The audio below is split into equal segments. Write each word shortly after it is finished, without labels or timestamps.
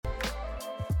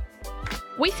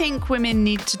We think women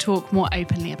need to talk more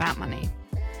openly about money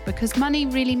because money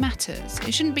really matters.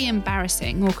 It shouldn't be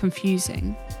embarrassing or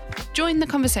confusing. Join the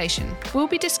conversation. We'll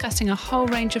be discussing a whole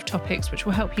range of topics which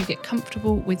will help you get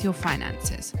comfortable with your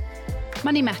finances.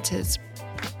 Money Matters,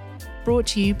 brought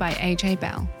to you by AJ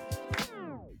Bell.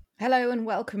 Hello and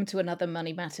welcome to another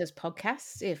Money Matters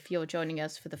podcast. If you're joining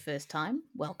us for the first time,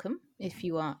 welcome. If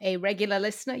you are a regular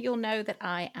listener, you'll know that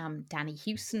I am Danni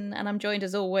Hewson and I'm joined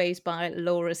as always by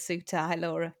Laura Suter. Hi,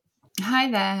 Laura. Hi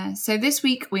there. So this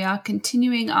week we are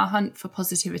continuing our hunt for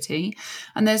positivity,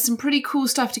 and there's some pretty cool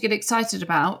stuff to get excited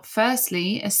about.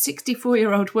 Firstly, a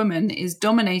 64-year-old woman is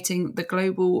dominating the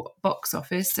global box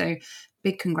office, so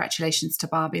big congratulations to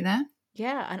Barbie there.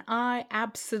 Yeah, and I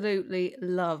absolutely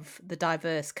love the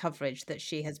diverse coverage that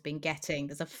she has been getting.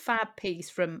 There's a fab piece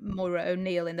from Moira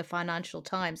O'Neill in the Financial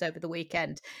Times over the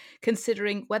weekend,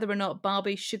 considering whether or not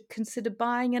Barbie should consider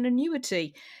buying an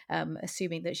annuity,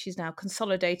 assuming that she's now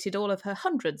consolidated all of her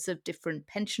hundreds of different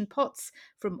pension pots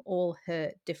from all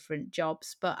her different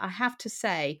jobs. But I have to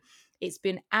say, it's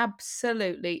been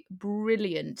absolutely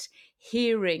brilliant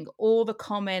hearing all the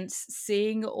comments,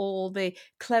 seeing all the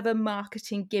clever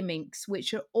marketing gimmicks,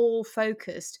 which are all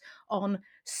focused on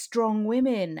strong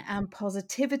women and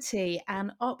positivity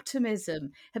and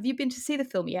optimism. Have you been to see the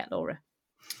film yet, Laura?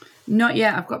 Not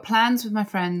yet. I've got plans with my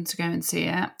friend to go and see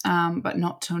it, but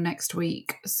not till next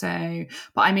week. So,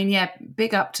 but I mean, yeah,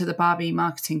 big up to the Barbie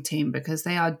marketing team because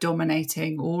they are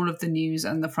dominating all of the news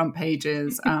and the front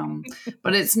pages.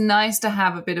 But it's nice to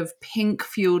have a bit of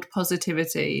pink-fueled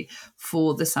positivity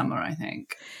for the summer, I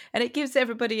think. And it gives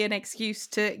everybody an excuse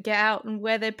to get out and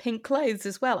wear their pink clothes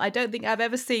as well. I don't think I've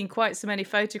ever seen quite so many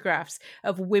photographs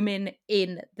of women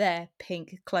in their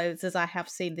pink clothes as I have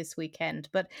seen this weekend.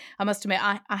 But I must admit,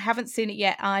 I haven't seen it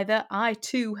yet either. I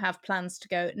too have plans to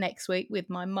go next week with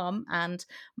my mum and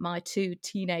my two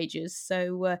teenagers.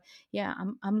 So yeah,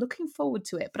 I'm looking forward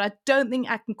to it. But I don't think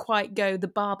I can quite go the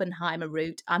Barbenheimer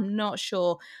route. I'm not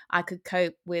sure I could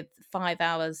cope with 5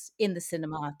 hours in the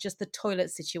cinema. Just the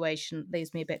toilet situation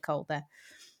leaves me a bit cold there.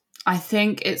 I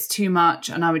think it's too much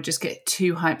and I would just get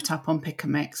too hyped up on Pick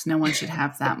and Mix. No one should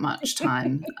have that much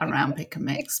time around Pick and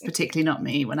Mix, particularly not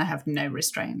me when I have no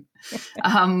restraint.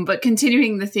 But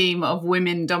continuing the theme of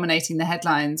women dominating the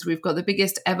headlines, we've got the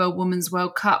biggest ever Women's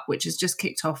World Cup, which has just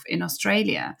kicked off in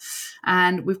Australia.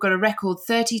 And we've got a record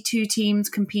 32 teams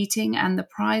competing and the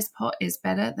prize pot is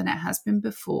better than it has been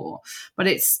before. But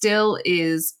it still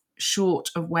is short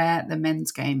of where the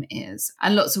men's game is.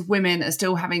 And lots of women are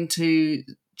still having to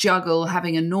juggle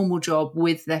having a normal job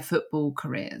with their football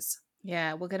careers.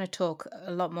 Yeah, we're going to talk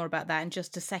a lot more about that in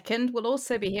just a second. We'll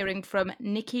also be hearing from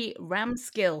Nikki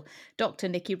Ramskill, Dr.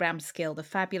 Nikki Ramskill, the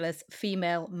fabulous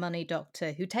female money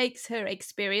doctor who takes her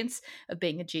experience of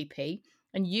being a GP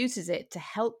and uses it to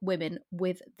help women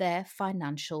with their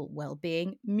financial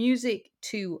well-being. Music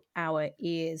to our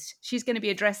ears. She's going to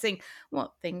be addressing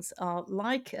what things are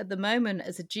like at the moment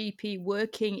as a GP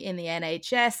working in the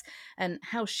NHS and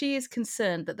how she is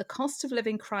concerned that the cost of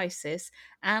living crisis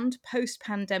and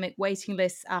post-pandemic waiting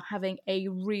lists are having a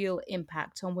real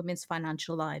impact on women's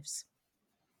financial lives.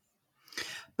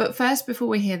 But first, before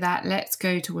we hear that, let's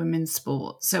go to women's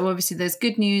sport. So obviously there's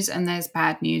good news and there's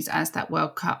bad news as that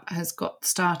World Cup has got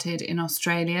started in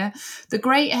Australia. The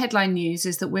great headline news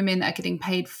is that women are getting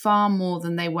paid far more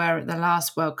than they were at the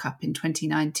last World Cup in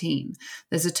 2019.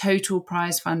 There's a total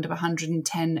prize fund of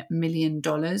 $110 million,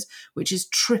 which is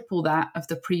triple that of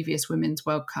the previous Women's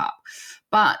World Cup.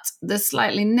 But the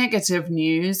slightly negative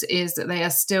news is that they are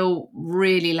still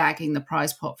really lagging the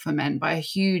prize pot for men by a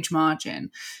huge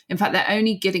margin. In fact, they're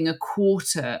only getting a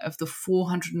quarter of the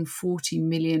 $440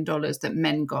 million that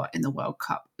men got in the World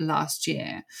Cup last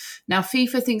year. Now,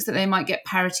 FIFA thinks that they might get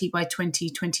parity by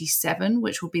 2027,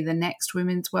 which will be the next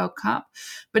Women's World Cup.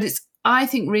 But it's, I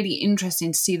think, really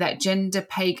interesting to see that gender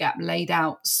pay gap laid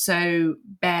out so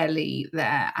barely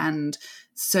there and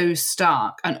so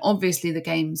stark. And obviously the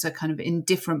games are kind of in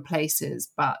different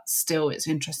places, but still it's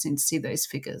interesting to see those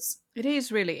figures. It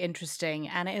is really interesting,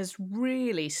 and it has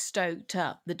really stoked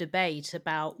up the debate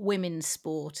about women's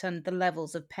sport and the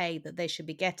levels of pay that they should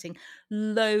be getting.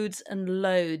 Loads and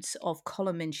loads of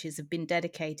column inches have been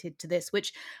dedicated to this,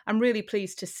 which I'm really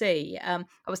pleased to see. I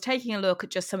was taking a look at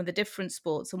just some of the different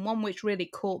sports, and one which really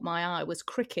caught my eye was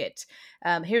cricket.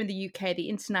 Here in the UK, the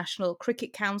International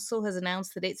Cricket Council has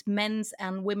announced that its men's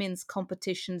and women's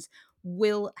competitions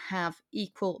will have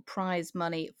equal prize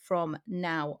money from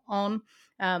now on.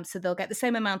 So they'll get the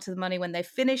same amount of money when they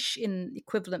finish in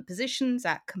equivalent positions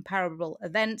at comparable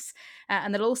events,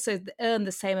 and they'll also earn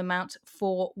the same amount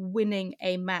for winning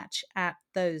a match at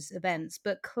those events.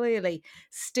 But clearly,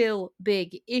 still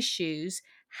big issues.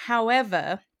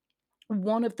 However,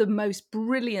 one of the most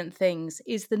brilliant things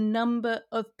is the number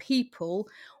of people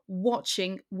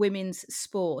watching women's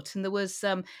sport. And there was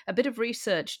a bit of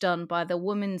research done by the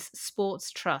Women's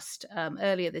Sports Trust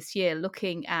earlier this year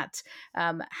looking at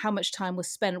how much time was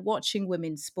spent watching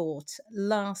women's sport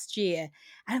last year.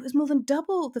 And it was more than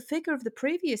double the figure of the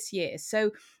previous year.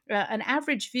 So an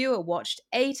average viewer watched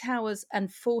 8 hours and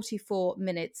 44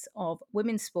 minutes of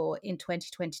women's sport in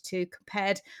 2022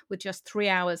 compared with just 3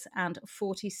 hours and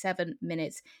 47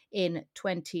 minutes in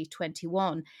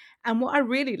 2021. And what I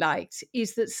really liked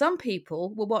is that some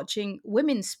people were watching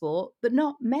women's sport, but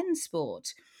not men's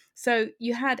sport. So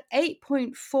you had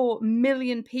 8.4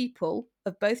 million people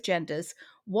of both genders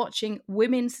watching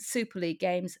women's Super League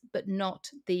games, but not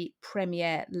the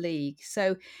Premier League.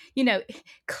 So,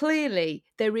 clearly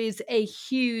there is a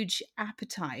huge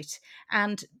appetite,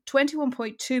 and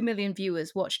 21.2 million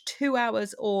viewers watched 2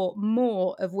 hours or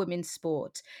more of women's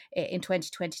sport in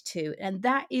 2022. And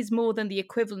that is more than the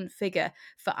equivalent figure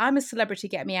for I'm a Celebrity,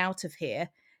 Get Me Out of Here,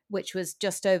 which was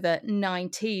just over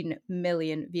 19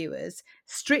 million viewers,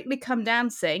 Strictly Come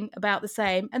Dancing, about the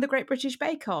same, and The Great British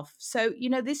Bake Off. So,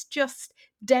 this just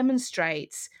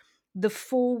demonstrates the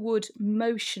forward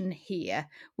motion here,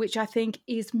 which I think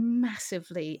is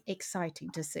massively exciting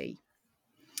to see.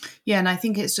 Yeah, and I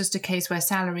think it's just a case where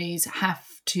salaries have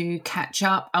to catch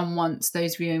up, and once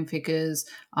those viewing figures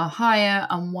are higher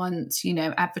and once,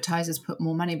 advertisers put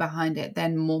more money behind it,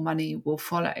 then more money will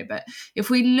follow. But if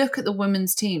we look at the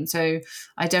women's team, so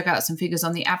I dug out some figures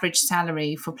on the average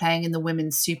salary for playing in the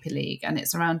Women's Super League, and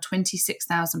it's around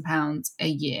 £26,000 a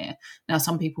year. Now,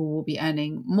 some people will be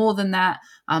earning more than that.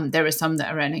 There are some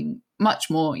that are earning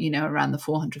much more, around the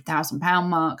 £400,000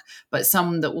 mark, but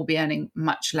some that will be earning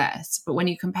much less. But when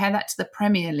you compare that to the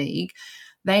Premier League,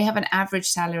 they have an average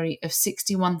salary of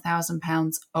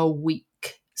 £61,000 a week.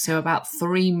 So about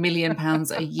 £3 million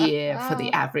a year for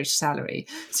the average salary.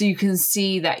 So you can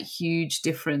see that huge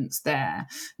difference there.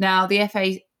 Now, the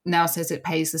FA now says it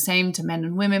pays the same to men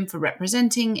and women for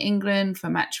representing England, for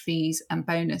match fees and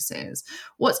bonuses.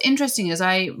 What's interesting is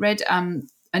I read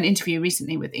an interview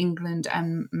recently with England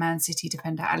and Man City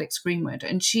defender Alex Greenwood,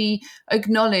 and she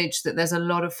acknowledged that there's a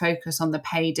lot of focus on the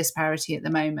pay disparity at the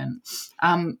moment.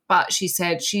 But she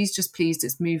said she's just pleased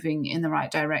it's moving in the right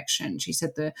direction. She said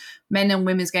the men and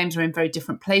women's games are in very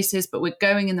different places, but we're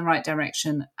going in the right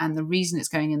direction. And the reason it's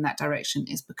going in that direction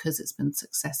is because it's been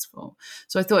successful.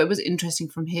 So I thought it was interesting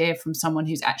from someone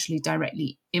who's actually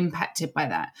directly impacted by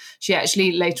that. She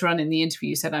actually later on in the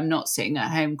interview said, I'm not sitting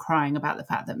at home crying about the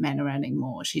fact that men are earning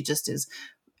more. She just is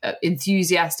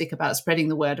enthusiastic about spreading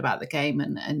the word about the game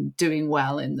and doing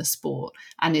well in the sport,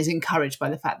 and is encouraged by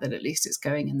the fact that at least it's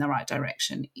going in the right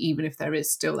direction, even if there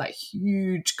is still that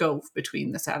huge gulf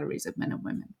between the salaries of men and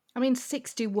women. I mean,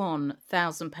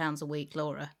 £61,000 a week,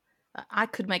 Laura. I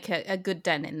could make a good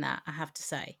dent in that, I have to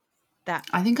say. That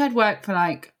I think I'd work for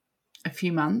like a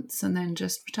few months and then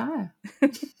just retire.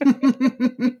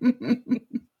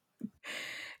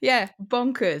 Yeah,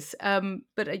 bonkers.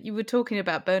 But you were talking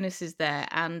about bonuses there,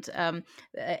 and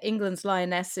England's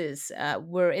Lionesses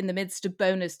were in the midst of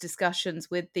bonus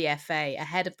discussions with the FA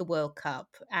ahead of the World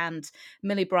Cup. And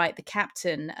Millie Bright, the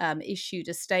captain, issued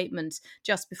a statement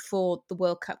just before the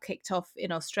World Cup kicked off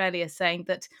in Australia saying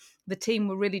that the team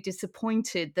were really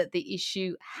disappointed that the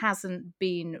issue hasn't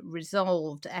been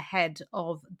resolved ahead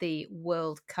of the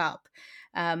World Cup,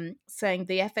 saying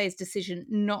the FA's decision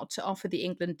not to offer the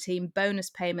England team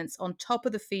bonus payments on top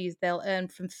of the fees they'll earn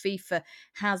from FIFA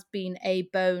has been a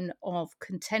bone of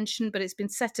contention, but it's been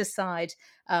set aside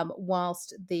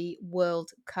whilst the World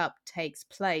Cup takes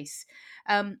place.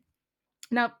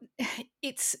 Now,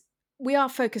 we are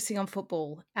focusing on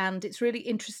football, and it's really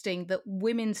interesting that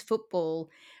women's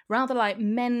football, rather like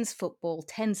men's football,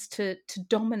 tends to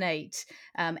dominate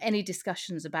any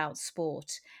discussions about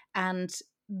sport. And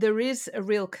there is a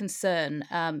real concern.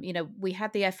 We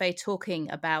had the FA talking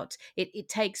about it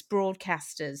takes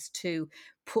broadcasters to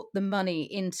put the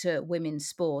money into women's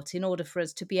sport in order for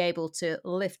us to be able to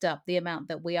lift up the amount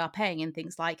that we are paying in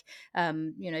things like,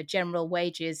 general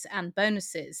wages and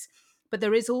bonuses. But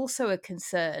there is also a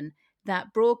concern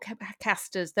that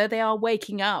broadcasters, though they are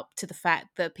waking up to the fact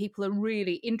that people are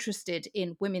really interested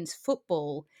in women's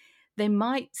football, they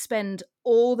might spend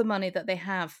all the money that they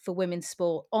have for women's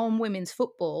sport on women's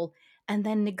football and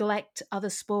then neglect other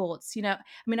sports. I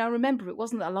mean, I remember it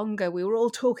wasn't that long ago we were all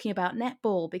talking about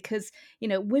netball because,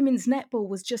 women's netball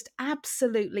was just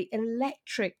absolutely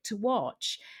electric to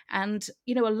watch. And,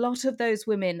 a lot of those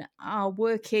women are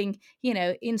working,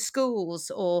 in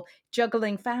schools or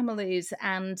juggling families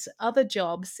and other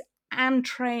jobs and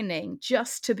training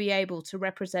just to be able to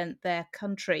represent their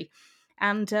country.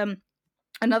 And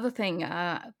another thing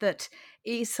that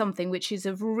is something which is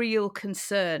of real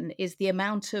concern is the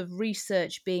amount of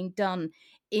research being done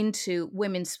into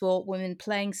women's sport, women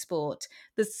playing sport.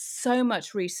 There's so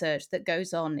much research that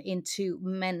goes on into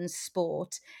men's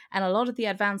sport. And a lot of the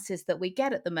advances that we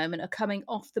get at the moment are coming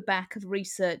off the back of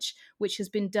research which has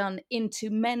been done into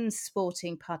men's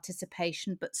sporting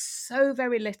participation, but so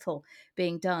very little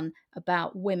being done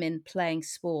about women playing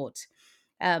sport.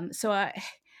 So I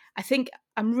think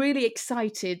I'm really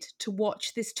excited to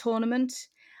watch this tournament.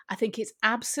 I think it's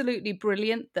absolutely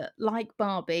brilliant that, like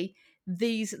Barbie,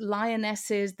 these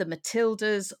lionesses, the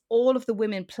Matildas, all of the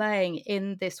women playing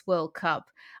in this World Cup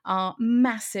are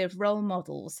massive role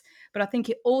models. But I think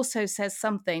it also says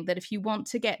something that if you want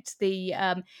to get the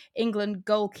England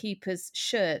goalkeeper's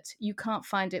shirt, you can't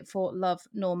find it for love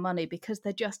nor money because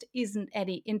there just isn't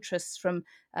any interest from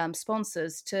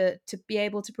sponsors to be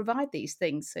able to provide these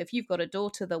things. So if you've got a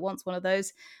daughter that wants one of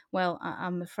those, well,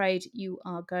 I'm afraid you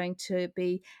are going to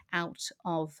be out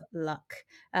of luck.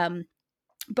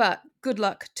 But good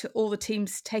luck to all the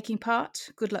teams taking part.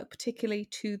 Good luck, particularly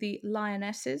to the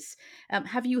Lionesses.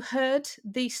 Have you heard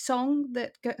the song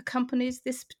that accompanies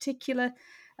this particular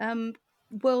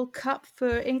World Cup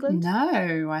for England?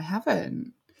 No, I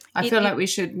haven't. I It, feel it like we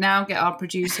should now get our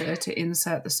producer to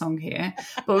insert the song here,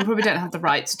 but we probably don't have the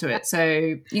rights to it.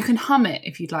 So you can hum it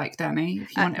if you'd like, Danny,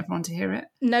 if you want everyone to hear it.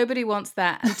 Nobody wants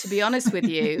that. And to be honest with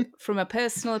you, from a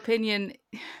personal opinion,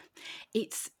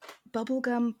 it's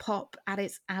bubblegum pop at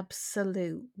its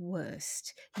absolute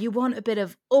worst. You want a bit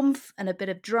of oomph and a bit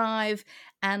of drive,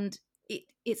 and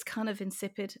it's kind of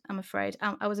insipid, I'm afraid.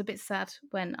 I was a bit sad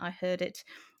when I heard it.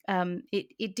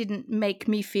 It didn't make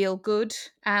me feel good.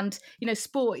 And,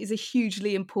 sport is a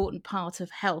hugely important part of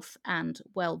health and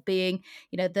well-being.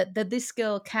 The This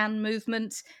Girl Can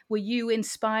movement. Were you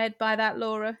inspired by that,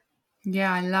 Laura?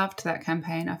 Yeah, I loved that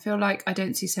campaign. I feel like I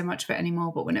don't see so much of it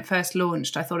anymore, but when it first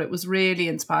launched, I thought it was really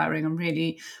inspiring and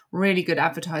really, really good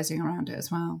advertising around it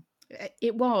as well.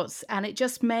 It was, and it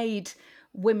just made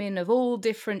women of all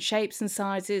different shapes and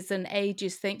sizes and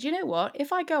ages think, do you know what?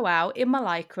 If I go out in my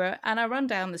lycra and I run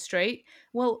down the street,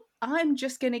 well, I'm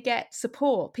just going to get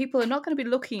support. People are not going to be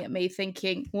looking at me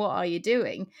thinking, what are you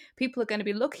doing? People are going to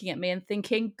be looking at me and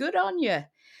thinking, good on you.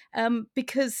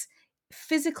 Because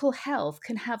physical health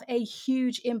can have a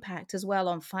huge impact as well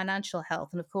on financial health.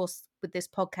 And of course, with this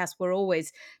podcast, we're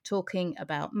always talking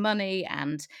about money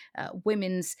and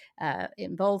women's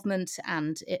involvement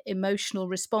and emotional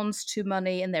response to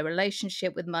money and their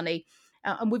relationship with money.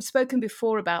 And we've spoken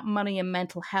before about money and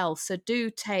mental health. So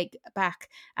do take back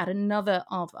at another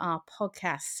of our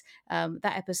podcasts.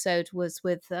 That episode was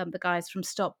with the guys from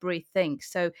Stop, Breathe, Think.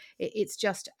 So it's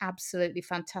just absolutely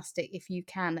fantastic if you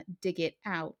can dig it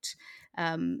out.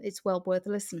 It's well worth a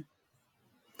listen.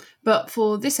 But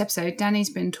for this episode, Danny's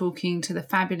been talking to the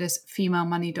fabulous female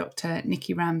money doctor,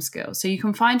 Nikki Ramskill. So you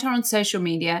can find her on social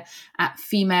media at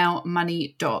Female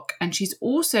Money Doc. And she's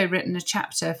also written a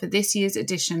chapter for this year's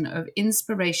edition of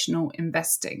Inspirational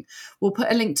Investing. We'll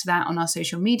put a link to that on our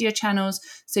social media channels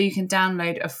so you can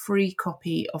download a free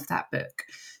copy of that book.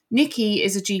 Nikki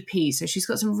is a GP, so she's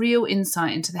got some real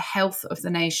insight into the health of the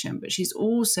nation, but she's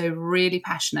also really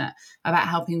passionate about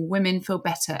helping women feel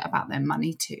better about their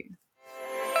money too.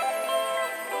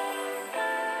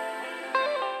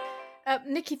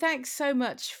 Nikki, thanks so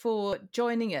much for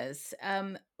joining us.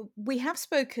 We have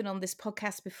spoken on this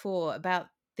podcast before about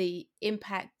the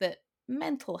impact that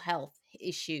mental health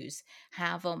issues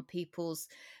have on people's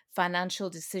financial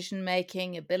decision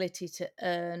making, ability to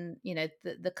earn,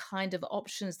 the kind of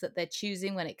options that they're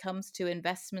choosing when it comes to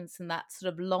investments and that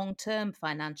sort of long term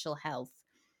financial health.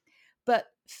 But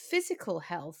physical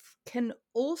health can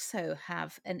also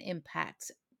have an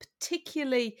impact,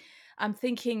 particularly I'm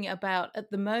thinking about at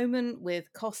the moment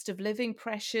with cost of living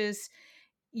pressures.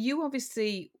 You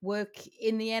obviously work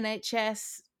in the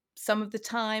NHS some of the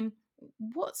time.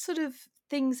 What sort of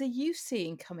things are you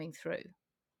seeing coming through?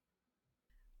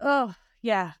 Oh,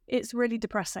 yeah, it's really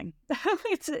depressing.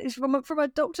 It's from a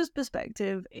doctor's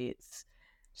perspective, it's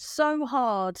so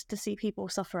hard to see people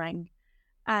suffering,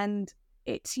 and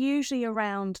it's usually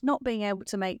around not being able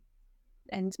to make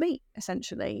ends meet,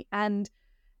 essentially, and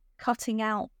cutting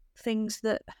out things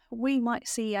that we might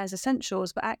see as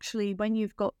essentials, but actually when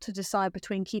you've got to decide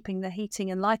between keeping the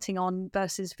heating and lighting on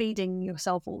versus feeding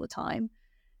yourself all the time,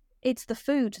 it's the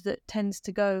food that tends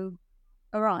to go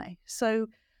awry. So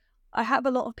I have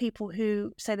a lot of people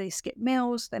who say they skip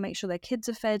meals, they make sure their kids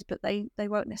are fed, but they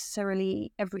won't necessarily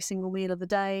eat every single meal of the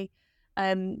day.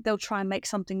 They'll try and make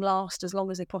something last as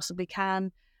long as they possibly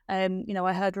can.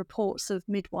 I heard reports of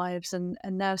midwives and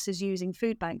nurses using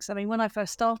food banks. I mean, when I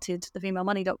first started the Female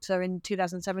Money Doctor in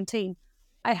 2017,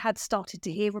 I had started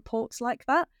to hear reports like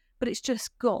that, but it's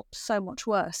just got so much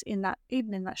worse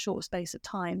even in that short space of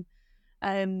time.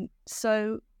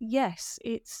 So yes,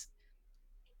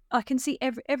 I can see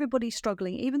everybody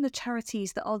struggling. Even the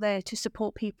charities that are there to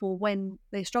support people when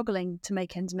they're struggling to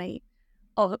make ends meet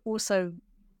are also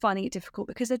finding it difficult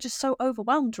because they're just so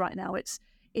overwhelmed right now. It's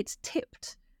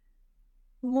tipped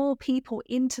more people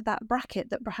into that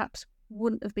bracket that perhaps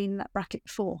wouldn't have been in that bracket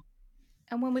before.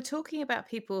 And when we're talking about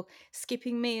people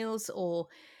skipping meals or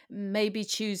maybe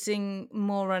choosing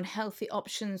more unhealthy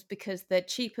options because they're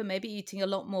cheaper, maybe eating a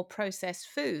lot more processed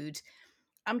food,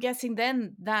 I'm guessing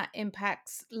then that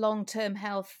impacts long-term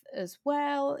health as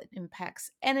well. It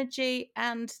impacts energy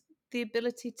and the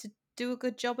ability to do a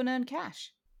good job and earn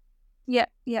cash. Yeah.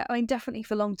 I mean, definitely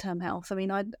for long-term health. I mean,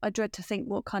 I dread to think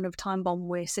what kind of time bomb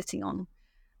we're sitting on.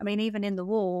 I mean, even in the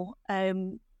war,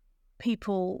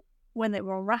 people, when they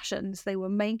were on rations, they were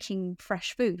making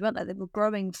fresh food, weren't they? They were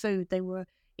growing food. They were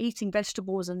eating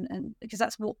vegetables and because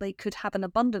that's what they could have an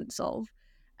abundance of,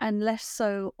 and less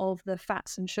so of the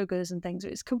fats and sugars and things.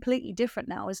 It's completely different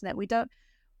now, isn't it?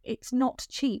 It's not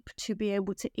cheap to be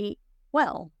able to eat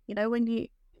well.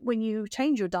 When you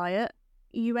change your diet,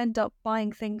 you end up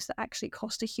buying things that actually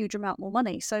cost a huge amount more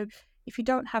money. So if you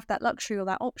don't have that luxury or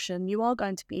that option, you are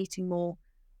going to be eating more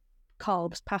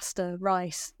carbs, pasta,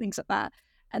 rice, things like that.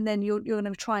 And then you're going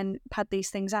to try and pad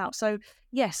these things out. So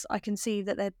yes, I can see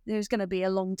that there's going to be a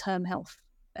long-term health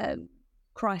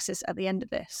crisis at the end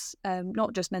of this.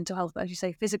 Not just mental health, but as you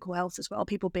say, physical health as well.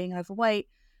 People being overweight,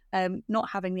 not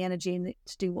having the energy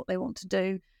to do what they want to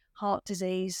do, heart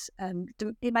disease,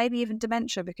 it may be even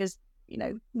dementia, because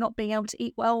not being able to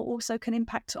eat well also can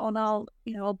impact on our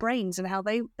brains and how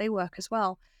they work as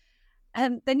well.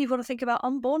 And then you've got to think about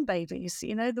unborn babies,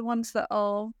 the ones that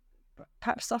are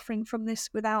perhaps suffering from this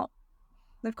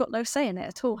they've got no say in it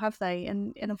at all, have they?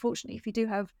 And unfortunately, if you do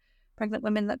have pregnant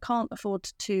women that can't afford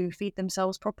to feed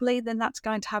themselves properly, then that's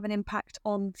going to have an impact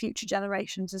on future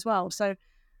generations as well. So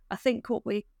I think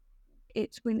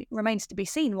it remains to be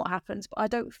seen what happens, but I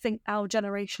don't think our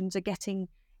generations are getting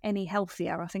any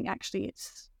healthier. I think actually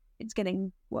it's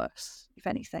getting worse, if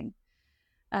anything.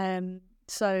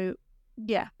 So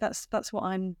yeah, that's what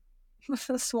I'm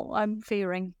that's what I'm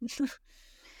fearing.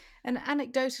 And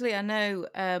anecdotally, I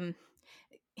know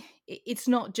it's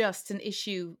not just an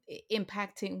issue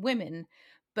impacting women,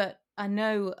 but I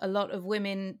know a lot of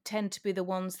women tend to be the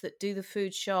ones that do the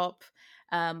food shop,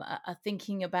 are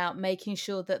thinking about making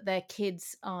sure that their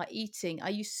kids are eating.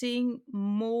 Are you seeing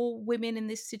more women in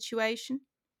this situation?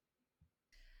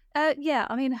 Yeah,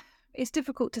 I mean, it's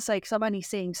difficult to say because I'm only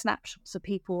seeing snapshots of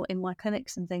people in my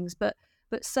clinics and things, but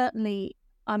certainly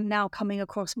I'm now coming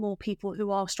across more people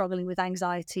who are struggling with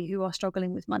anxiety, who are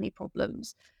struggling with money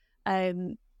problems.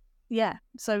 Yeah,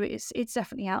 so it's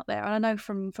definitely out there, and I know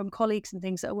from colleagues and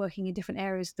things that are working in different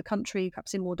areas of the country,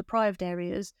 perhaps in more deprived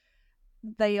areas,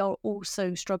 they are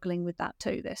also struggling with that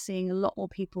too. They're seeing a lot more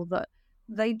people that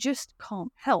they just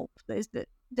can't help.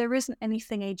 There isn't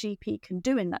anything a GP can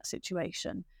do in that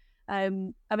situation. I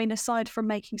mean, aside from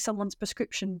making someone's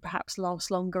prescription perhaps last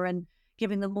longer and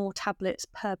giving them more tablets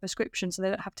per prescription so they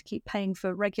don't have to keep paying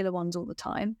for regular ones all the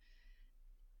time,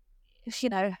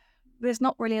 there's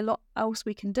not really a lot else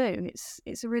we can do.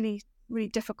 It's a really, really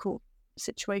difficult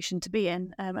situation to be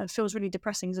in, and it feels really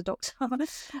depressing as a doctor.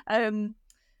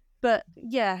 But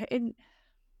yeah,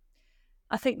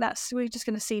 I think we're just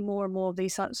going to see more and more of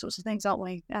these sorts of things, aren't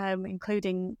we?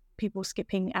 Including people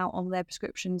skipping out on their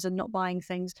prescriptions and not buying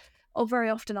things. Or very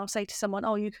often I'll say to someone,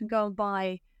 "Oh, you can go and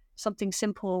buy something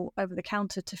simple over the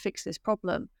counter to fix this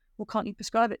problem. Well, can't you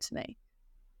prescribe it to me?"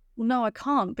 Well, no, I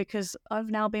can't, because I've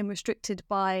now been restricted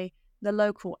by the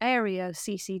local area,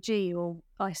 CCG or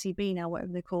ICB now,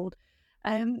 whatever they're called,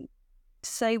 to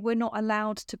say we're not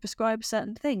allowed to prescribe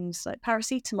certain things. Like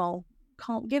paracetamol,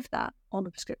 can't give that on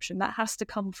a prescription. That has to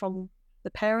come from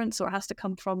the parents, or it has to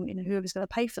come from whoever's going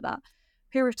to pay for that.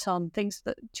 Piriton, things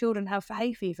that children have for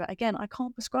hay fever, again, I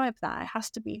can't prescribe that. It has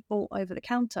to be bought over the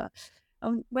counter.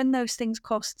 And when those things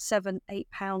cost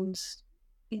 £7-8,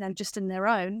 just in their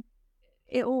own,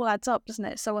 it all adds up, doesn't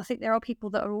it? So I think there are people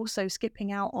that are also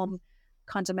skipping out on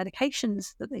kinds of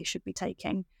medications that they should be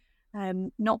taking.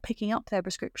 not picking up their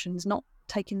prescriptions, not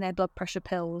taking their blood pressure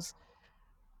pills,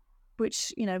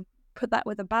 which, put that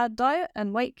with a bad diet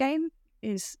and weight gain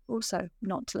is also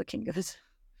not looking good.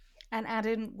 And add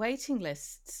in waiting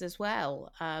lists as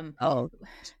well. Oh,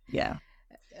 yeah.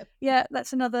 Yeah,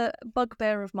 that's another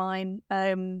bugbear of mine.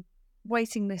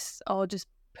 Waiting lists are just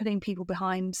putting people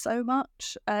behind so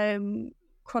much.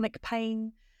 Chronic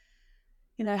pain,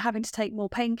 having to take more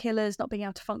painkillers, not being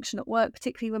able to function at work,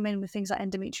 particularly women with things like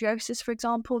endometriosis, for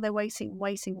example. They're waiting,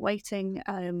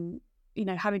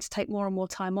 having to take more and more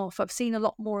time off. I've seen a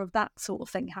lot more of that sort of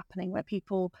thing happening where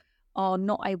people are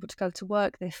not able to go to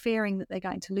work. They're fearing that they're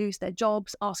going to lose their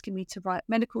jobs, asking me to write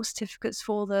medical certificates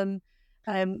for them.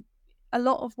 A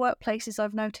lot of workplaces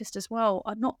I've noticed as well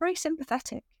are not very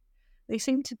sympathetic. They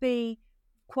seem to be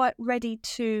quite ready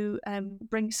to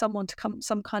bring someone to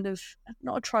some kind of,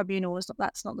 not a tribunal,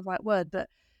 that's not the right word, but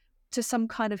to some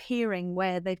kind of hearing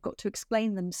where they've got to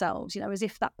explain themselves, as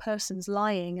if that person's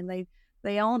lying and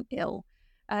they aren't ill.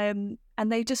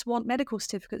 And they just want medical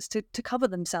certificates to cover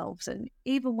themselves. And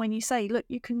even when you say, look,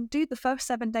 you can do the first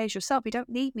 7 days yourself, you don't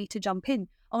need me to jump in.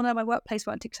 Oh no, my workplace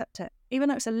won't accept it. Even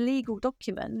though it's a legal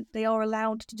document, they are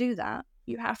allowed to do that.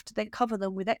 You have to then cover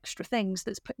them with extra things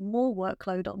that's putting more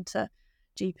workload onto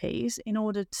GPs in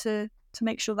order to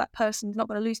make sure that person's not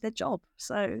going to lose their job.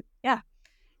 So yeah,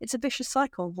 it's a vicious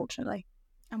cycle, unfortunately.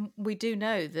 And we do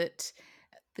know that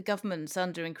the government's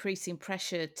under increasing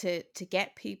pressure to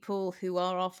get people who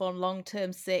are off on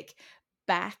long-term sick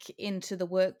back into the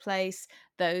workplace,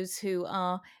 those who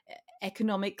are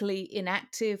economically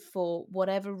inactive for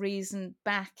whatever reason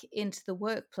back into the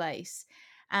workplace.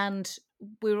 And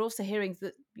we're also hearing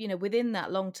that, within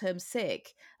that long-term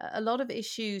sick, a lot of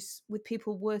issues with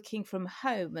people working from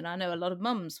home. And I know a lot of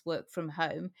mums work from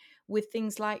home with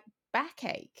things like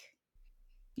backache.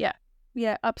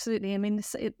 Yeah, absolutely. I mean,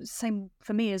 it's same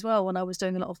for me as well. When I was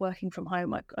doing a lot of working from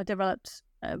home, I developed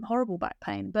horrible back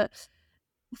pain. But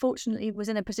fortunately, was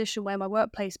in a position where my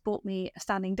workplace bought me a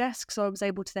standing desk, so I was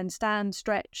able to then stand,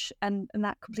 stretch, and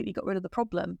that completely got rid of the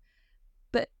problem.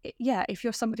 But yeah, if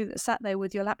you're somebody that sat there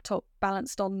with your laptop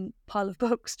balanced on a pile of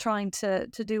books, trying to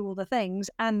do all the things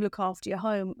and look after your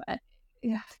home,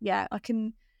 yeah, I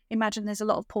can imagine there's a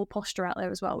lot of poor posture out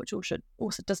there as well, which also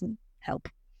doesn't help.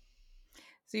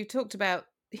 So you talked about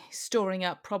storing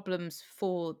up problems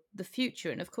for the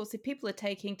future. And of course, if people are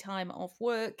taking time off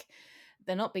work,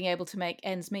 they're not being able to make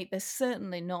ends meet. They're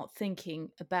certainly not thinking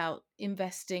about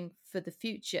investing for the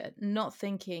future, not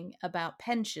thinking about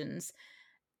pensions.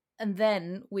 And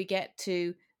then we get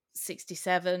to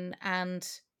 67, and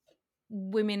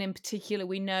women in particular,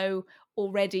 we know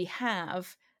already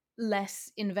have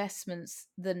less investments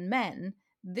than men.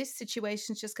 This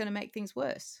situation is just going to make things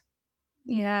worse.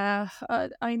 Yeah,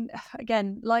 I'm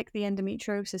again, like the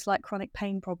endometriosis, like chronic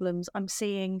pain problems. I'm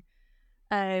seeing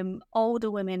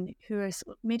older women who are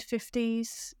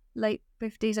mid-50s, late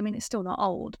 50s. I mean, it's still not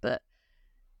old, but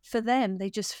for them,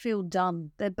 they just feel done.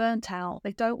 They're burnt out.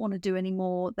 They don't want to do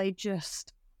anymore. They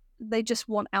just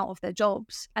want out of their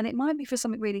jobs. And it might be for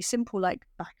something really simple like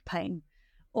back pain,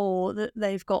 or that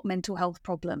they've got mental health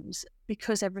problems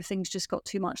because everything's just got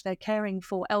too much. They're caring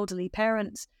for elderly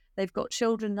parents. They've got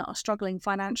children that are struggling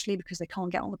financially because they can't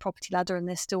get on the property ladder and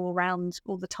they're still around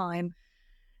all the time.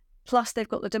 Plus, they've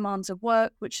got the demands of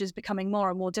work, which is becoming more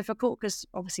and more difficult because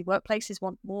obviously workplaces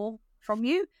want more from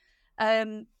you.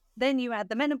 Then you add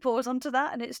the menopause onto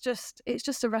that, and it's just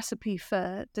a recipe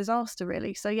for disaster,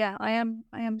 really. So yeah, I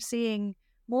am seeing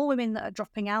more women that are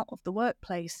dropping out of the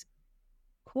workplace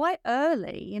quite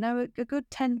early, a good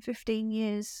 10, 15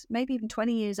 years, maybe even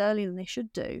 20 years earlier than they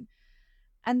should do.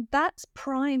 And that's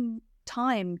prime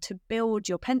time to build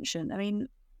your pension. I mean,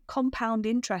 compound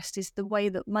interest is the way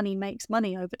that money makes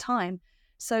money over time.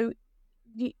 So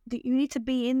you need to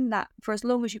be in that for as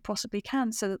long as you possibly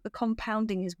can so that the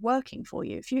compounding is working for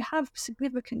you. If you have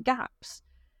significant gaps,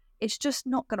 it's just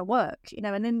not going to work,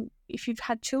 and then if you've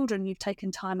had children, you've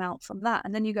taken time out from that,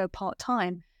 and then you go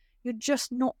part-time, you're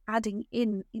just not adding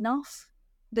in enough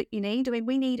that you need. I mean,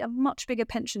 we need a much bigger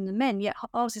pension than men, yet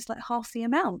ours is like half the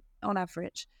amount on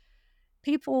average.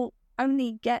 People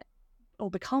only get or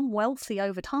become wealthy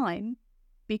over time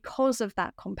because of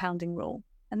that compounding rule.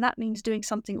 And that means doing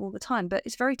something all the time. But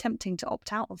it's very tempting to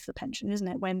opt out of the pension, isn't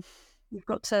it? When you've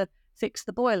got to fix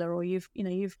the boiler, or you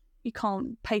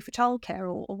can't pay for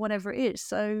childcare, or whatever it is.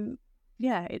 So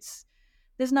yeah,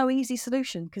 there's no easy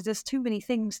solution because there's too many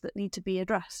things that need to be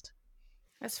addressed.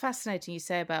 That's fascinating you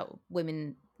say about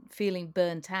women feeling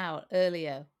burnt out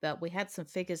earlier, but we had some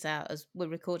figures out as we're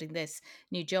recording this,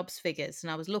 new jobs figures,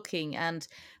 and I was looking, and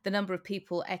the number of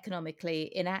people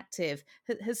economically inactive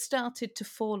has started to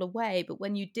fall away. But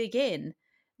when you dig in,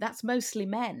 that's mostly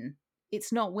men.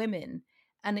 It's not women.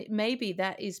 And it maybe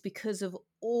that is because of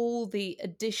all the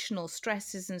additional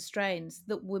stresses and strains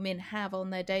that women have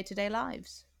on their day-to-day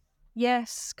lives.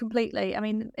 Yes, completely. I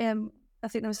mean, I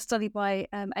think there was a study by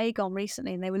Aegon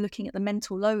recently, and they were looking at the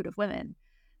mental load of women.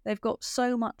 They've got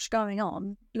so much going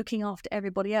on, looking after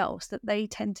everybody else, that they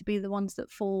tend to be the ones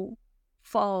that fall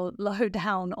far low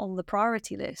down on the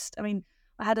priority list. I mean,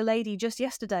 I had a lady just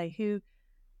yesterday who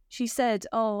she said,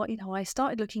 "Oh, I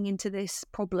started looking into this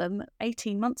problem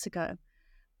 18 months ago,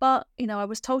 but I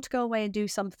was told to go away and do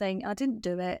something. I didn't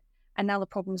do it, and now the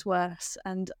problem's worse.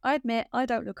 And I admit I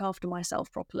don't look after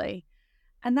myself properly."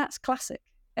 And that's classic.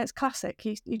 It's classic.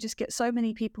 You just get so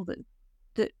many people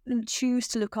that choose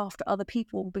to look after other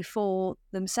people before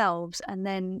themselves, and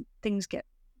then things get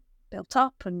built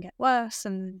up and get worse,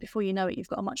 and before you know it, you've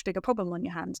got a much bigger problem on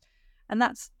your hands. And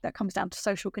that comes down to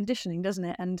social conditioning, doesn't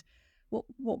it? And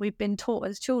what we've been taught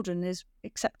as children is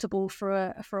acceptable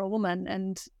for a woman,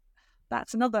 and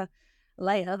that's another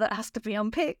layer that has to be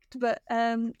unpicked. But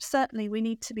certainly we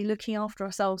need to be looking after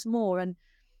ourselves more. And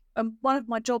one of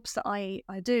my jobs that I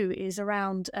do is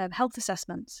around health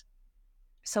assessments.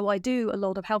 So I do a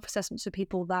lot of health assessments for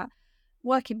people that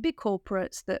work in big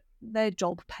corporates, that their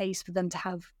job pays for them to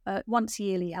have a once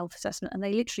yearly health assessment, and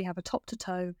they literally have a top to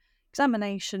toe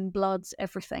examination, bloods,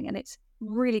 everything, and it's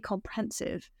really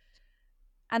comprehensive.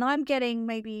 And I'm getting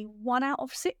maybe 1 out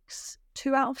of 6,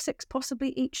 2 out of 6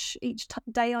 possibly each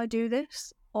day I do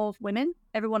this, of women.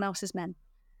 Everyone else is men.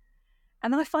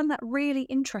 And I find that really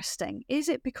interesting. Is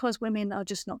it because women are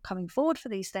just not coming forward for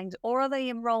these things, or are they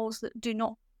in roles that do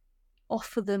not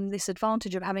offer them this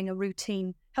advantage of having a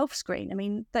routine health screen? I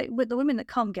mean, with the women that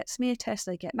come get smear tests,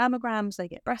 they get mammograms, they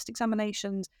get breast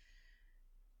examinations.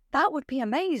 That would be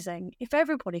amazing if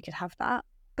everybody could have that.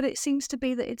 But it seems to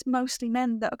be that it's mostly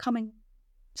men that are coming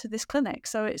to this clinic.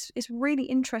 So it's really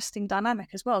interesting dynamic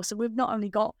as well. So we've not only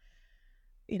got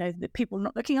the people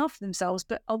not looking after themselves,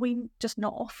 but are we just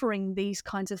not offering these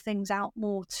kinds of things out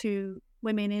more to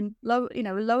women in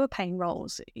lower paying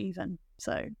roles even?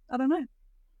 So I don't know.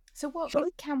 So what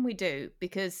can we do?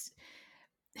 Because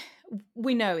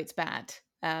we know it's bad.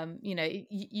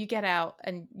 You get out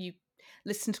and you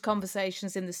listen to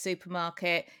conversations in the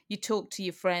supermarket, you talk to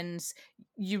your friends,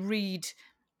 you read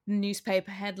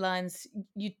newspaper headlines,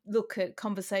 you look at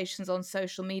conversations on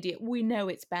social media. We know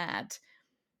it's bad.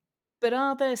 But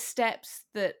are there steps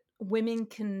that women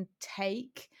can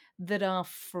take that are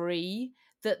free,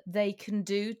 that they can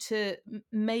do to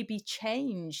maybe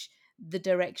change the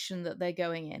direction that they're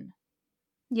going in?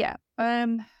 Yeah.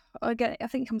 I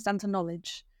think it comes down to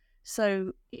knowledge.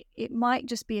 So it might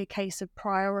just be a case of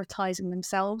prioritizing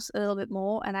themselves a little bit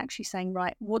more and actually saying,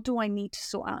 right, what do I need to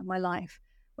sort out in my life?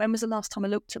 When was the last time I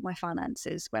looked at my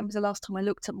finances? When was the last time I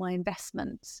looked at my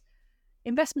investments?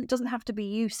 Investment doesn't have to be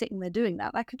you sitting there doing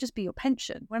that. That could just be your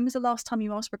pension. When was the last time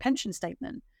you asked for a pension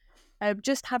statement?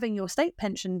 Just having your state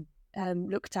pension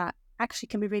looked at actually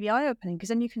can be really eye-opening, because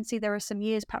then you can see there are some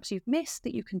years perhaps you've missed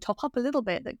that you can top up a little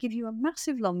bit that give you a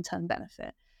massive long-term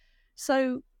benefit.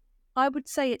 So I would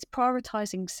say it's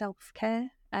prioritizing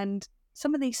self-care, and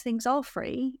some of these things are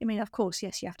free. I mean, of course,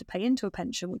 yes, you have to pay into a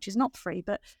pension, which is not free,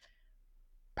 but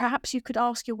perhaps you could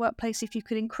ask your workplace if you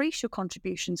could increase your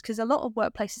contributions, because a lot of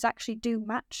workplaces actually do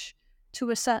match to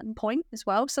a certain point as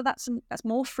well. So that's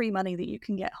more free money that you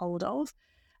can get hold of.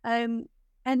 And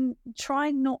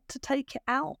try not to take it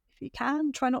out if you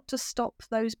can. Try not to stop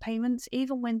those payments,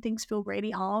 even when things feel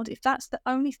really hard. If that's the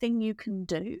only thing you can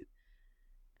do,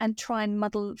 and try and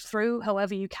muddle through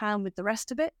however you can with the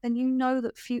rest of it, then you know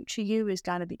that future you is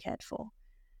going to be cared for.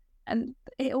 And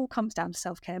it all comes down to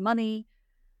self-care. Money,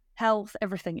 health,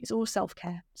 everything. It's all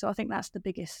self-care. So I think that's the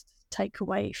biggest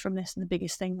takeaway from this, and the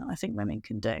biggest thing that I think women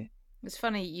can do. It's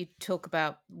funny you talk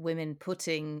about women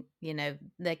putting,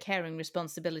 their caring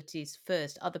responsibilities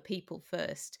first, other people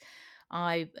first.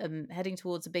 I am heading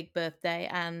towards a big birthday,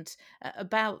 and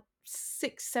about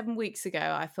 6-7 weeks ago,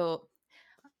 I thought,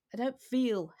 I don't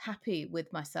feel happy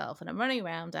with myself, and I'm running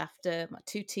around after my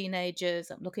 2 teenagers.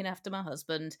 I'm looking after my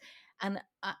husband, and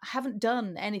I haven't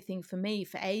done anything for me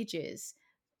for ages.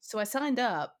 So I signed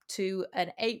up to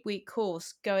an 8-week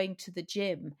course going to the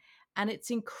gym, and it's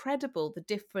incredible the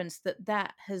difference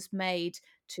that has made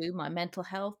to my mental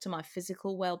health, to my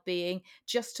physical well-being,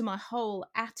 just to my whole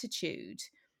attitude.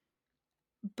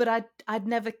 But I'd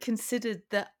never considered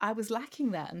that I was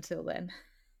lacking that until then.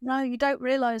 No, you don't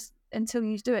realise until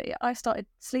you do it. I started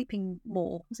sleeping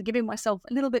more, so giving myself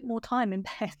a little bit more time in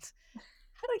bed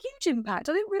had a huge impact.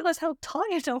 I didn't realise how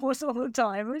tired I was all the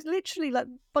time. I was literally like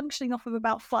functioning off of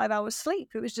about 5 hours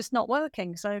sleep. It was just not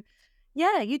working. So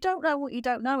yeah, you don't know what you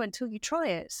don't know until you try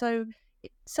it. So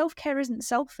self-care isn't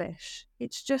selfish.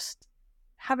 It's just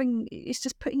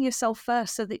putting yourself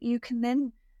first so that you can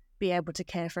then be able to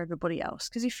care for everybody else.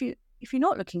 Because if you're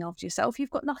not looking after yourself, you've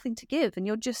got nothing to give, and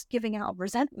you're just giving out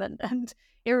resentment and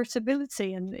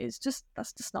irritability, and that's just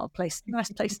not a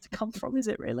nice place to come from, is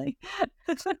it really?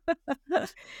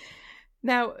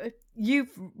 Now,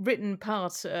 you've written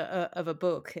part of a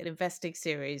book, an investing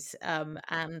series,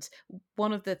 and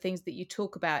one of the things that you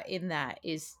talk about in that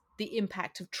is the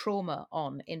impact of trauma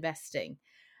on investing.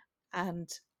 And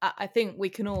I think we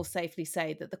can all safely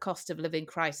say that the cost of living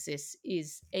crisis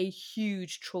is a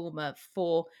huge trauma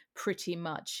for pretty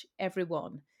much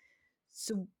everyone.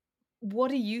 So, what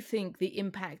do you think the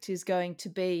impact is going to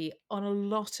be on a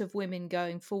lot of women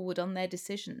going forward on their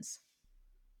decisions?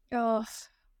 Oh,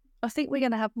 I think we're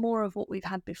going to have more of what we've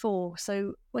had before.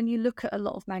 So when you look at a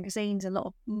lot of magazines, a lot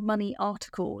of money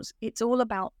articles, it's all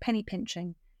about penny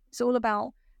pinching. It's all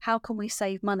about how can we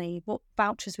save money, what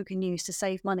vouchers we can use to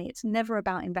save money. It's never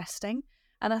about investing.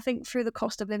 And I think through the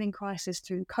cost of living crisis,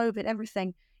 through COVID,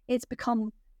 everything, it's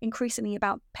become increasingly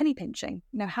about penny pinching.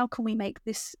 How can we make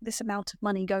this amount of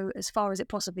money go as far as it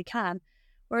possibly can?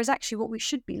 Whereas actually what we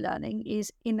should be learning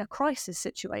is in a crisis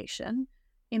situation,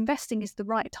 investing is the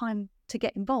right time to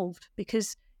get involved,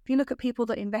 because if you look at people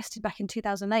that invested back in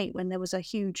 2008 when there was a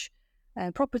huge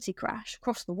property crash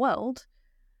across the world,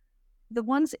 the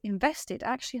ones that invested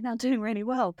actually are now doing really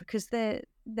well because their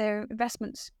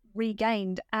investments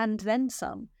regained and then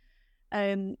some.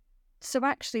 So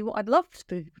actually what I'd love for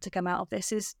people to come out of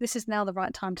this is now the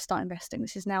right time to start investing.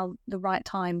 This is now the right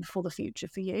time for the future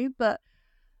for you. But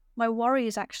my worry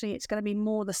is actually it's going to be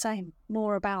more the same,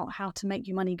 more about how to make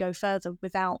your money go further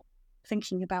without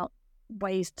thinking about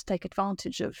ways to take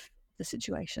advantage of the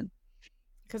situation.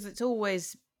 Because it's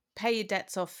always pay your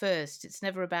debts off first. It's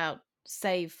never about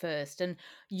save first. And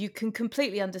you can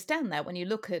completely understand that when you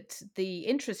look at the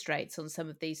interest rates on some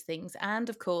of these things and,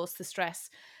 of course, the stress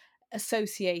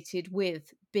associated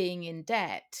with being in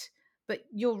debt. But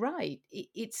you're right.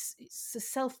 It's a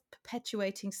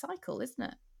self-perpetuating cycle, isn't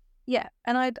it? Yeah,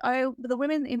 and I the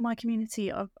women in my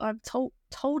community, I've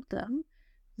told them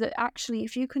that actually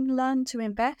if you can learn to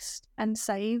invest and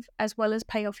save as well as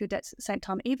pay off your debts at the same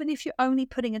time, even if you're only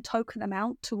putting a token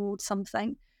amount towards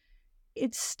something,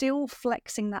 it's still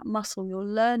flexing that muscle. You're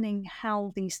learning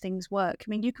how these things work. I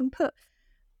mean, you can put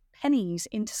pennies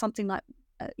into something like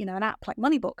an app like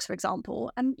Moneybox, for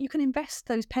example, and you can invest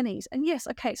those pennies. And yes,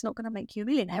 okay, it's not going to make you a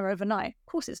millionaire overnight.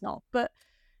 Of course it's not. But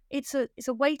it's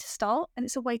a way to start and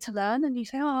it's a way to learn. And you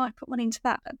say, oh, I put money into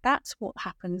that. That's what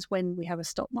happens when we have a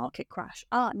stock market crash.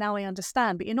 Now I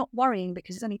understand. But you're not worrying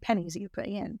because it's only pennies that you're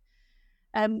putting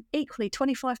in. Equally,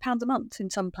 £25 a month in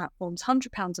some platforms,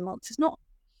 £100 a month. It's not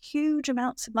huge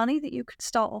amounts of money that you could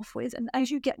start off with. And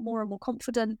as you get more and more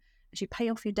confident, as you pay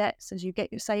off your debts, as you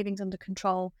get your savings under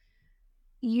control,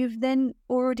 you've then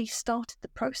already started the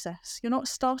process. You're not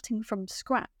starting from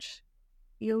scratch.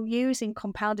 You're using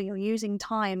compounding, you're using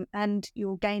time, and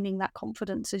you're gaining that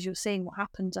confidence as you're seeing what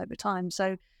happens over time.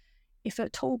 So if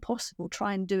at all possible,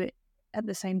 try and do it at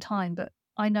the same time. But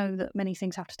I know that many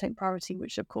things have to take priority,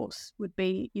 which of course would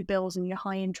be your bills and your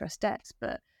high interest debts.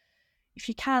 But if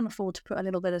you can afford to put a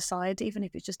little bit aside, even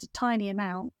if it's just a tiny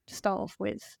amount to start off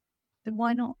with, then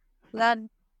why not? Learn.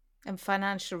 And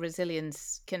financial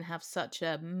resilience can have such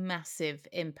a massive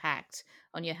impact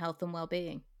on your health and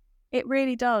well-being. It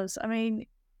really does. I mean,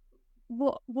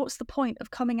 what's the point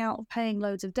of coming out of paying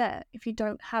loads of debt if you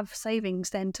don't have savings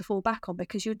then to fall back on,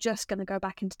 because you're just going to go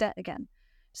back into debt again?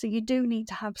 So you do need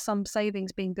to have some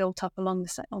savings being built up on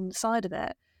the side of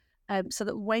it, so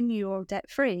that when you're debt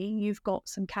free, you've got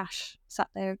some cash sat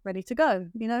there ready to go.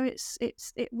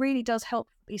 It really does help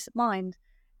peace of mind,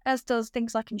 as does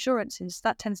things like insurances.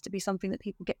 That tends to be something that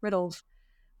people get rid of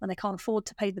when they can't afford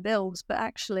to pay the bills, but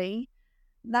actually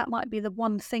that might be the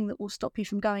one thing that will stop you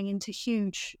from going into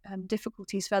huge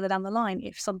difficulties further down the line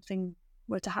if something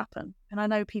were to happen. And I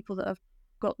know people that have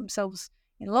got themselves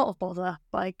in a lot of bother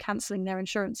by cancelling their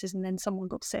insurances, and then someone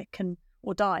got sick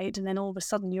or died, and then all of a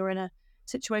sudden you're in a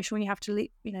situation where you have to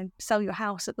sell your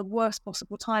house at the worst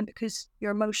possible time because you're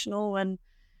emotional and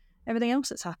everything else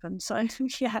that's happened. So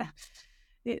yeah,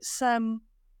 it sounds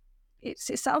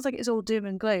like it's all doom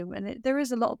and gloom, and there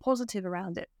is a lot of positive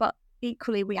around it, but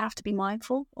equally we have to be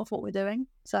mindful of what we're doing.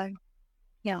 So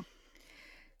yeah.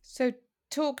 So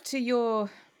talk to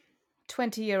your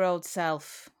 20-year-old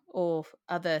self or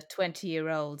other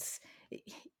 20-year-olds.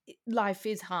 Life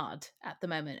is hard at the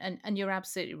moment, and you're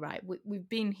absolutely right. We've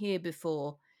been here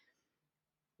before.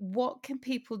 What can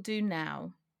people do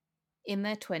now in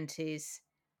their 20s,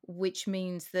 which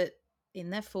means that in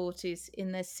their 40s,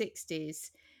 in their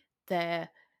 60s, they're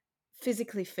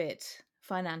physically fit,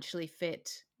 financially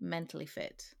fit, mentally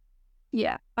fit?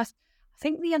 Yeah, I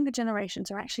think the younger generations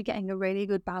are actually getting a really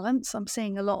good balance. I'm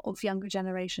seeing a lot of younger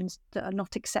generations that are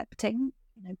not accepting,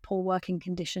 poor working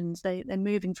conditions. They're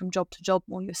moving from job to job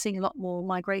more. You're seeing a lot more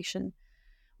migration,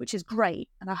 which is great,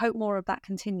 and I hope more of that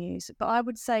continues. But I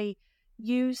would say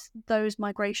use those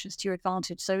migrations to your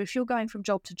advantage. So if you're going from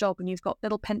job to job and you've got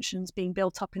little pensions being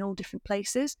built up in all different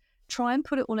places, try and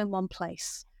put it all in one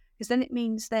place, because then it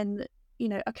means then that,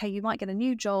 okay, you might get a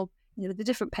new job, the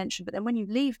different pension, but then when you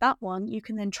leave that one, you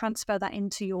can then transfer that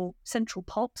into your central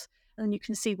pot, and then you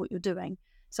can see what you're doing.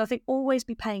 So I think always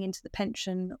be paying into the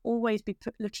pension, always be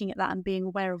looking at that and being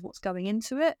aware of what's going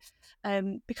into it,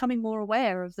 becoming more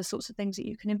aware of the sorts of things that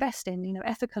you can invest in.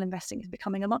 Ethical investing is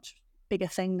becoming a much bigger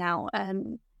thing now.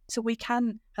 So we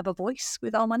can have a voice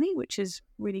with our money, which is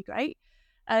really great.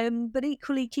 But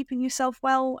equally, keeping yourself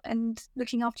well and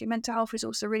looking after your mental health is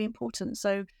also really important.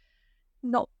 So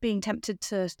not being tempted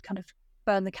to kind of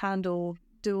burn the candle,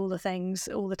 do all the things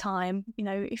all the time.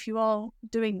 If you are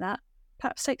doing that,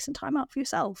 perhaps take some time out for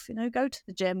yourself. Go to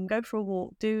the gym, go for a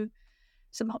walk,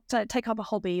 take up a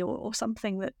hobby or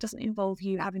something that doesn't involve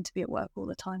you having to be at work all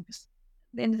the time. Because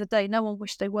at the end of the day, no one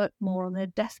wished they worked more on their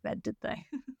deathbed, did they?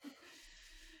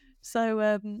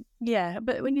 So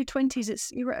but when you're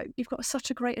 20s, you've got such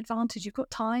a great advantage. You've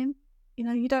got time.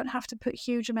 You don't have to put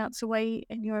huge amounts away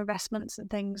in your investments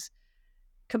and things,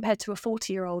 compared to a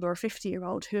 40-year-old or a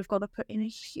 50-year-old who have got to put in a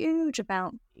huge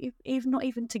amount, not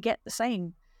even to get the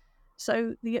same.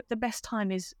 So the best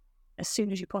time is as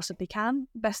soon as you possibly can.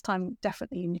 Best time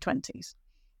definitely in your 20s.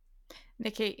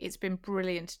 Nikki, it's been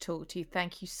brilliant to talk to you.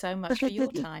 Thank you so much for your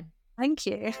time. Thank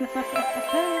you.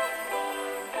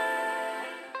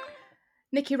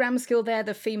 Nikki Ramskill there,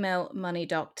 the female money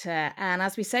doctor. And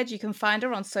as we said, you can find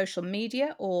her on social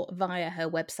media or via her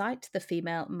website, The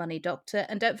Female Money Doctor.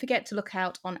 And don't forget to look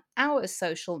out on our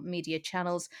social media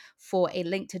channels for a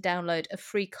link to download a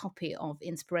free copy of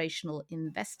Inspirational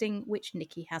Investing, which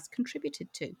Nikki has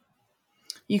contributed to.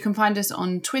 You can find us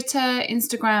on Twitter,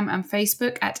 Instagram and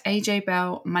Facebook at AJ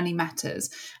Bell Money Matters.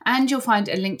 And you'll find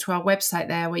a link to our website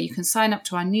there where you can sign up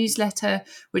to our newsletter,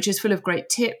 which is full of great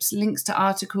tips, links to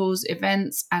articles,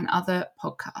 events and other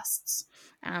podcasts.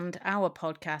 And our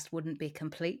podcast wouldn't be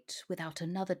complete without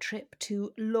another trip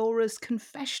to Laura's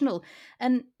confessional.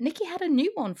 And Nikki had a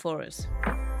new one for us.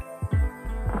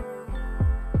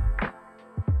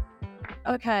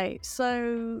 Okay,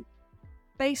 so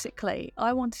basically,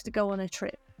 I wanted to go on a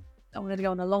trip. I wanted to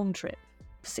go on a long trip,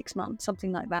 6 months,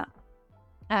 something like that.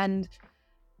 And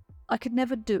I could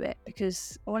never do it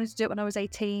because I wanted to do it when I was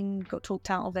 18, got talked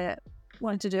out of it.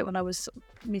 Wanted to do it when I was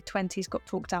mid-20s, got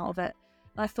talked out of it.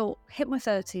 And I thought, hit my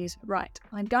 30s, right,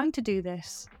 I'm going to do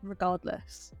this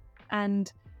regardless. And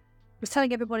was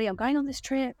telling everybody, I'm going on this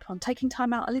trip, I'm taking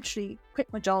time out. I literally quit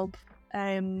my job.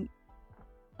 I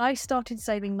started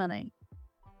saving money.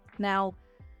 Now,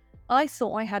 I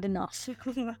thought I had enough.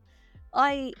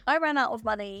 I ran out of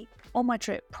money on my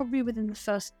trip, probably within the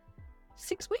first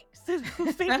 6 weeks.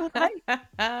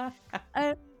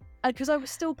 Because I was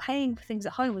still paying for things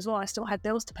at home as well. I still had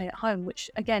bills to pay at home, which,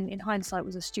 again, in hindsight,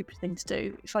 was a stupid thing to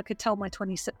do. If I could tell my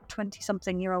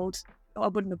 20-something-year-old, I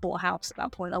wouldn't have bought a house at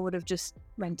that point. I would have just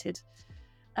rented.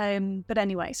 But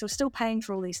anyway, so I was still paying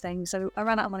for all these things. So I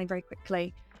ran out of money very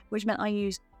quickly, which meant I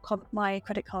used my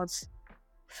credit cards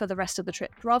for the rest of the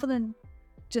trip, rather than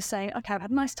just saying, okay, I've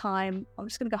had a nice time, I'm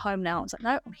just going to go home now. I was like,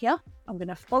 no, I'm here, I'm going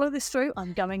to follow this through,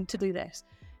 I'm going to do this.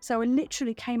 So I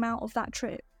literally came out of that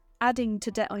trip adding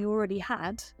to debt I already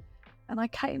had, and I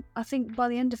think by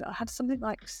the end of it I had something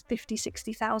like 50,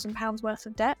 60,000 pounds worth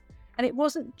of debt. And it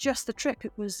wasn't just the trip,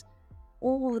 it was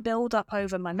all the build up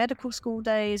over my medical school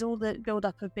days, all the build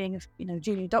up of being a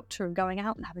junior doctor and going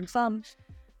out and having fun.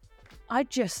 I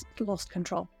just lost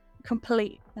control.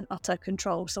 Complete and utter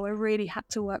control. So I really had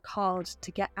to work hard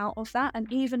to get out of that.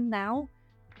 And even now,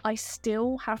 I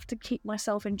still have to keep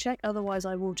myself in check. Otherwise,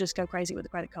 I will just go crazy with the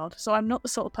credit card. So I'm not the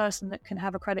sort of person that can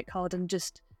have a credit card and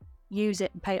just use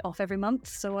it and pay it off every month.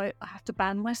 So I have to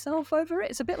ban myself over it.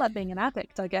 It's a bit like being an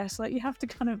addict, I guess. Like, you have to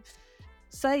kind of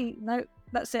say, no,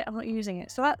 that's it, I'm not using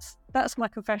it. So that's my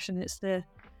confession. It's the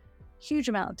huge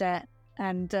amount of debt.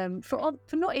 And for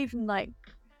not even like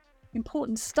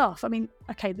important stuff. I mean,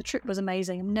 okay, the trip was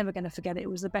amazing. I'm never going to forget it. It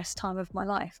was the best time of my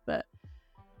life. But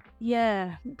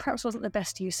yeah, perhaps wasn't the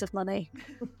best use of money.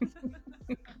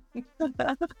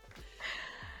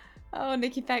 Oh,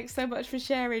 Nikki, thanks so much for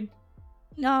sharing.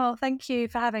 No, thank you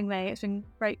for having me. It's been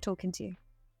great talking to you.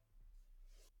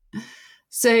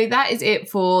 So that is it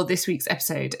for this week's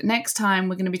episode. Next time,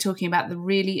 we're going to be talking about the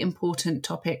really important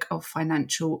topic of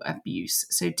financial abuse.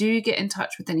 So do get in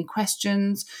touch with any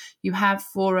questions you have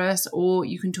for us, or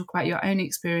you can talk about your own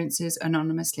experiences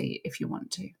anonymously if you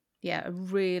want to. Yeah, a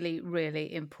really,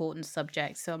 really important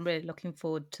subject. So I'm really looking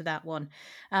forward to that one.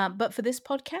 But for this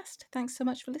podcast, thanks so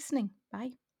much for listening.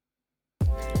 Bye.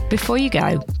 Before you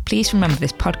go, please remember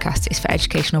this podcast is for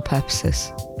educational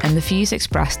purposes, and the views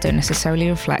expressed don't necessarily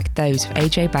reflect those of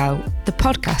AJ Bell. The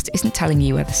podcast isn't telling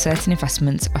you whether certain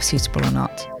investments are suitable or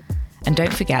not. And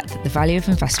don't forget that the value of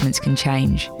investments can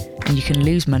change, and you can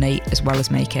lose money as well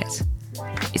as make it.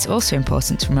 It's also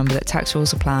important to remember that tax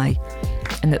rules apply,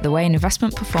 and that the way an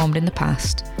investment performed in the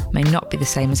past may not be the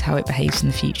same as how it behaves in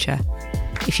the future.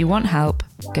 If you want help,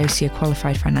 go see a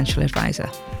qualified financial advisor.